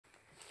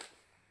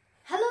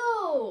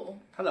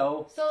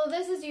Hello. So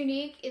this is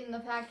unique in the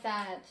fact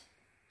that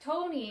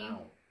Tony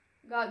Ow.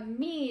 got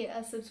me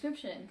a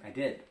subscription. I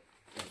did.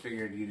 I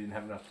figured you didn't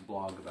have enough to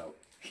blog about.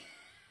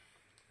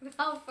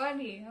 How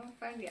funny, how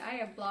funny. I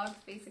have blogs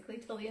basically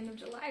till the end of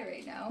July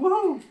right now.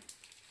 Woo!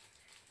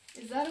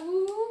 Is that a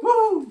woo?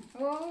 Woo!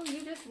 Oh,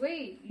 you just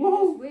wait. You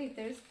Woo! just wait.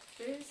 There's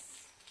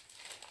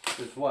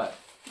There's what?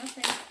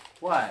 nothing.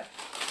 What?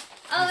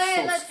 Alright, I'm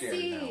so let's scared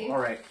see. now.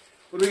 Alright.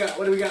 What do we got?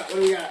 What do we got? What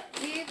do we got?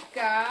 We've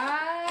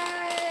got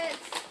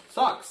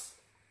Socks.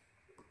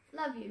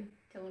 love you,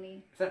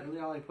 Tony. Is that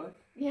really all I put?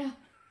 Yeah.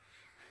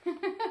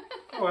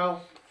 Oh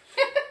well.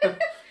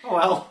 Oh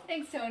well.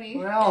 Thanks, Tony.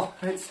 Well,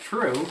 it's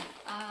true.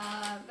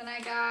 Then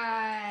I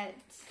got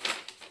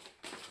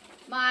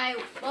my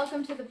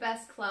Welcome to the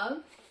Best Club.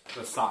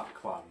 The sock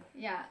club.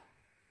 Yeah.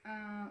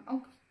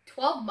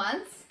 12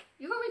 months?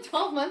 You got me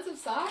 12 months of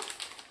socks?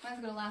 Mine's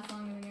gonna last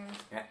longer than yours.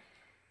 Yeah.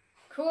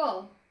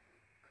 Cool.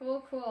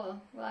 Cool,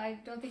 cool. Well, I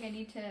don't think I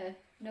need to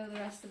know the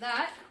rest of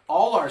that.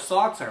 All our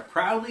socks are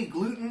proudly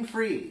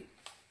gluten-free.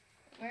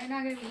 We're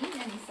not gonna be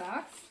eating any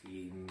socks.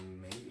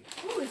 Maybe.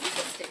 Ooh, is this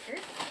a sticker?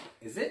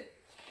 Is it?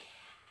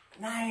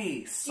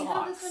 Nice. Do you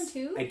have this one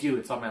too? I do.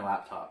 It's on my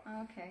laptop.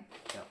 Oh, okay.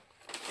 Yeah.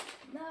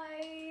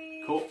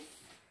 Nice. Cool.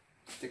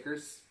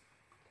 Stickers.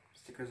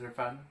 Stickers are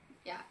fun.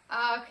 Yeah.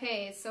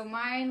 Okay, so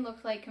mine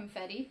look like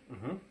confetti.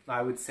 Mm-hmm.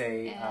 I would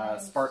say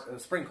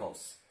And-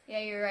 sprinkles. Yeah,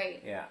 you're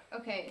right. Yeah.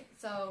 Okay,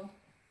 so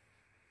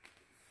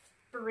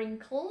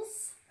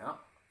sprinkles. Yeah.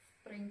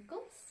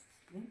 Sprinkles.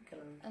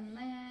 Sprinkles. And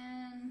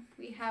then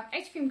we have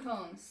ice cream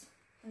cones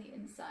on the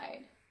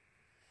inside.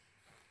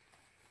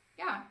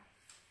 Yeah.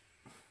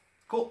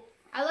 Cool.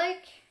 I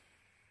like...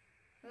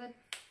 That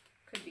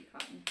could be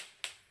cotton.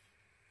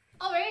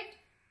 Alright.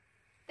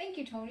 Thank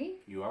you, Tony.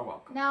 You are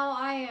welcome. Now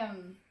I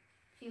am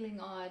feeling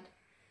odd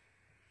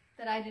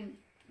that I didn't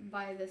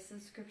buy this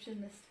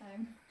subscription this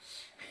time.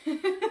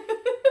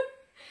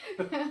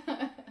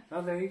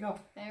 Oh, there you go.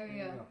 There we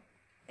go.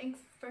 Thanks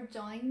for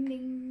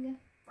joining.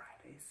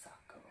 Friday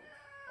Sacco.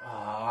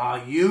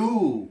 Ah,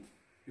 you!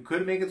 You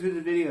couldn't make it through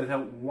the video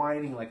without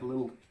whining like a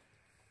little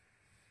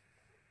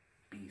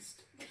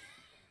beast.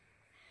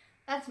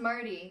 That's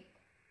Marty.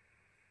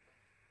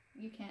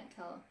 You can't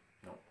tell.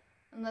 No.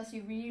 Unless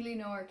you really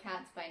know our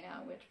cats by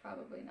now, which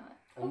probably not.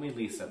 Only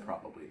Lisa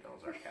probably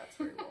knows our cats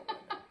very well by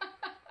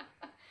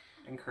now.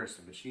 And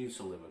Kirsten, but she used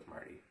to live with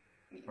Marty.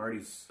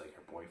 Marty's like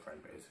her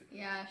boyfriend, basically.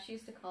 Yeah, she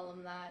used to call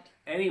him that.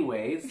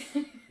 Anyways,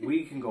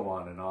 we can go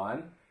on and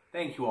on.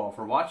 Thank you all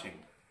for watching.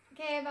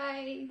 Okay,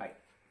 bye. Bye.